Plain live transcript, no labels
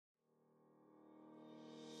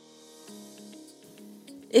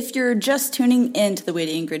If you're just tuning in to the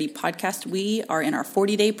Weighty and Gritty podcast, we are in our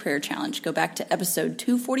 40-day prayer challenge. Go back to episode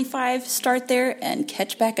 245, start there, and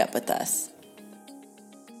catch back up with us.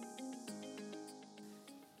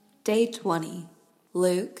 Day 20,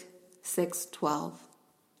 Luke 6:12.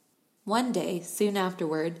 One day, soon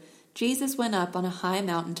afterward, Jesus went up on a high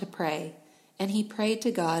mountain to pray, and he prayed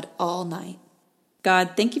to God all night.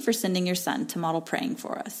 God, thank you for sending your Son to model praying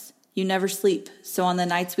for us. You never sleep, so on the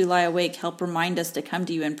nights we lie awake, help remind us to come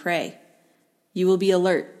to you and pray. You will be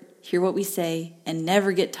alert, hear what we say, and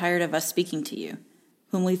never get tired of us speaking to you.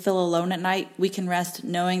 When we feel alone at night, we can rest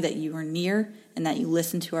knowing that you are near and that you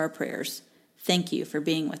listen to our prayers. Thank you for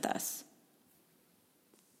being with us.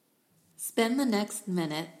 Spend the next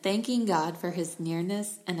minute thanking God for his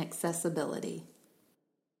nearness and accessibility.